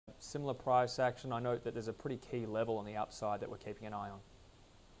similar price action? I note that there's a pretty key level on the upside that we're keeping an eye on.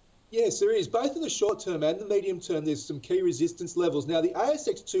 Yes, there is. Both in the short term and the medium term, there's some key resistance levels. Now, the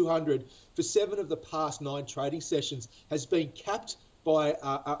ASX 200 for 7 of the past 9 trading sessions has been capped by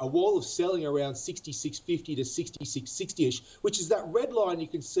a wall of selling around 66.50 to 66.60ish, which is that red line you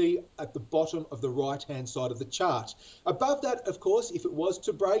can see at the bottom of the right-hand side of the chart. Above that, of course, if it was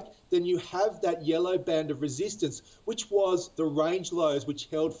to break, then you have that yellow band of resistance, which was the range lows, which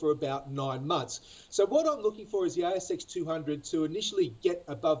held for about 9 months. So what I'm looking for is the ASX 200 to initially get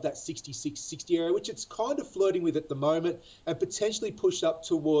above that 66.60 area, which it's kind of flirting with at the moment, and potentially push up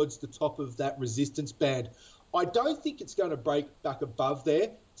towards the top of that resistance band. I don't think it's going to break back above there.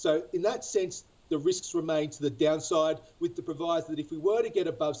 So in that sense, the risks remain to the downside, with the proviso that if we were to get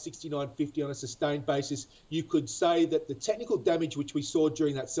above 69.50 on a sustained basis, you could say that the technical damage which we saw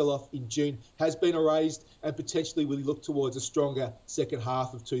during that sell-off in June has been erased, and potentially we look towards a stronger second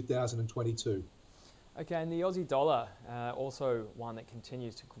half of 2022. Okay, and the Aussie dollar, also one that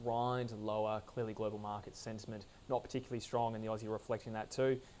continues to grind lower. Clearly global market sentiment not particularly strong, and the Aussie reflecting that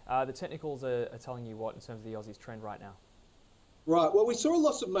too. The technicals are telling you what in terms of the Aussie's trend right now? Right, well, we saw a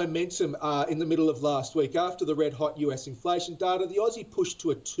loss of momentum in the middle of last week after the red-hot US inflation data. The Aussie pushed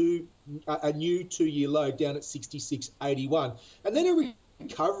to a new 2-year low down at 66.81, and then a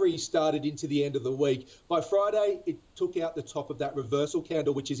recovery started into the end of the week. By Friday, it took out the top of that reversal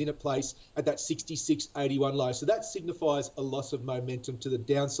candle, which is in a place at that 66.81 low. So that signifies a loss of momentum to the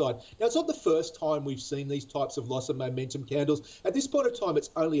downside. Now, it's not the first time we've seen these types of loss of momentum candles. At this point of time,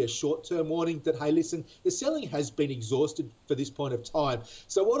 it's only a short-term warning that, hey, listen, the selling has been exhausted for this point of time.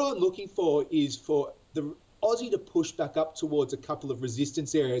 So what I'm looking for is for the Aussie to push back up towards a couple of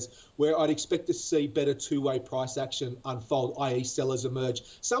resistance areas where I'd expect to see better two-way price action unfold, i.e. sellers emerge.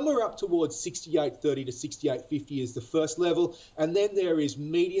 Somewhere up towards 68.30 to 68.50 is the first level, and then there is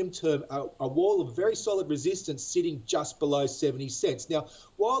medium-term, a wall of very solid resistance sitting just below 70 cents. Now,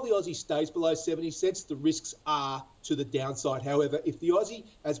 while the Aussie stays below 70 cents, the risks are to the downside. However, if the Aussie,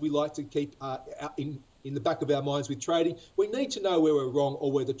 as we like to keep in the back of our minds with trading, we need to know where we're wrong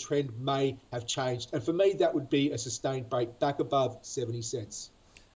or where the trend may have changed. And for me, that would be a sustained break back above 70 cents.